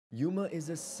Yuma is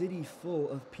a city full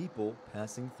of people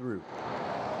passing through.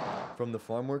 From the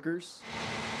farm workers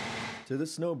to the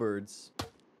snowbirds,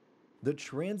 the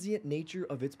transient nature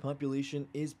of its population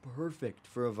is perfect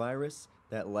for a virus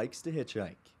that likes to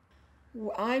hitchhike.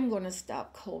 I'm going to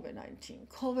stop COVID-19.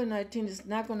 COVID-19 is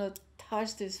not going to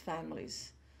touch these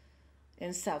families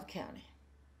in South County.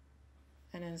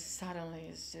 And then suddenly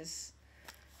it's just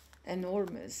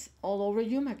enormous all over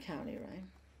Yuma County, right?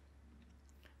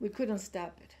 We couldn't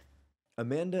stop it.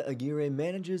 Amanda Aguirre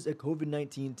manages a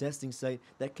COVID-19 testing site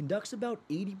that conducts about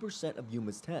 80% of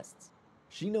Yuma's tests.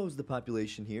 She knows the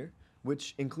population here,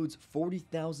 which includes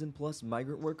 40,000 plus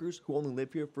migrant workers who only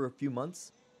live here for a few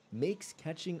months, makes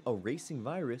catching a racing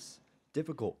virus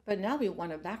difficult. But now we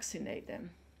want to vaccinate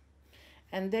them.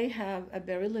 And they have a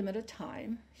very limited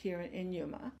time here in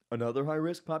Yuma. Another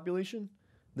high-risk population?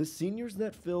 The seniors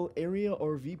that fill area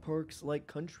RV parks like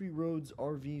Country Roads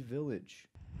RV Village.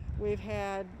 We've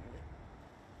had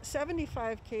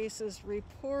 75 cases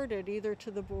reported either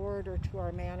to the board or to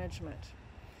our management.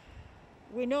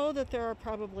 We know that there are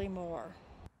probably more.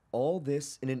 All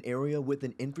this in an area with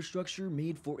an infrastructure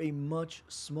made for a much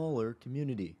smaller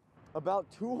community. About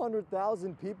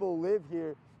 200,000 people live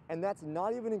here, and that's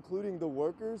not even including the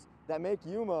workers that make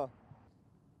Yuma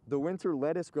the winter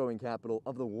lettuce growing capital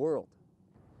of the world.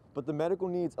 But the medical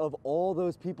needs of all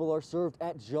those people are served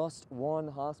at just one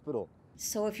hospital.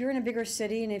 So if you're in a bigger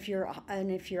city and if your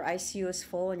ICU is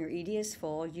full and your ED is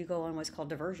full, you go on what's called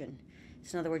diversion.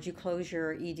 So in other words, you close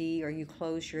your ED or you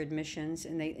close your admissions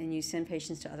and you send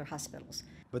patients to other hospitals.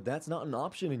 But that's not an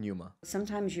option in Yuma.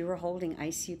 Sometimes you were holding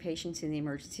ICU patients in the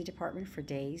emergency department for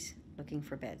days looking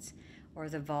for beds, or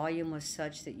the volume was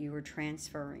such that you were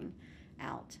transferring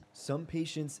out. Some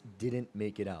patients didn't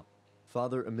make it out.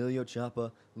 Father Emilio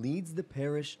Chapa leads the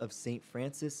parish of St.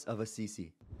 Francis of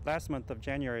Assisi. Last month of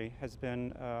January has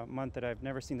been a month that I've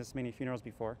never seen this many funerals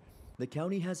before. The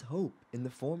county has hope in the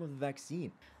form of a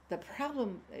vaccine. The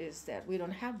problem is that we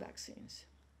don't have vaccines.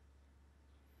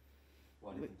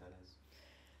 Why do you think that is?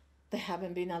 They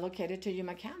haven't been allocated to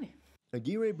Yuma County.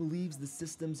 Aguirre believes the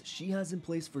systems she has in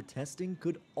place for testing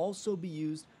could also be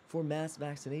used for mass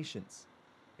vaccinations,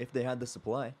 if they had the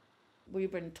supply.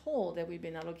 We've been told that we've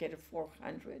been allocated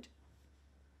 400.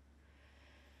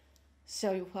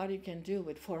 So what you can do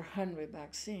with 400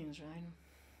 vaccines, right?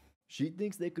 She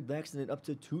thinks they could vaccinate up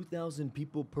to 2,000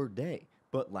 people per day,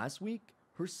 but last week,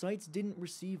 her sites didn't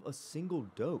receive a single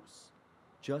dose.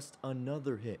 Just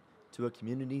another hit to a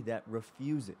community that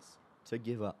refuses to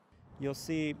give up. You'll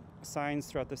see signs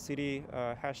throughout the city,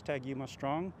 hashtag Yuma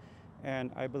Strong,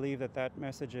 and I believe that that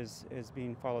message is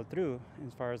being followed through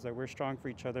as far as that we're strong for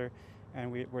each other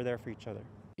and we're there for each other.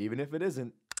 Even if it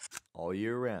isn't, all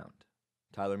year round.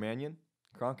 Tyler Manion,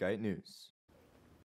 Cronkite News.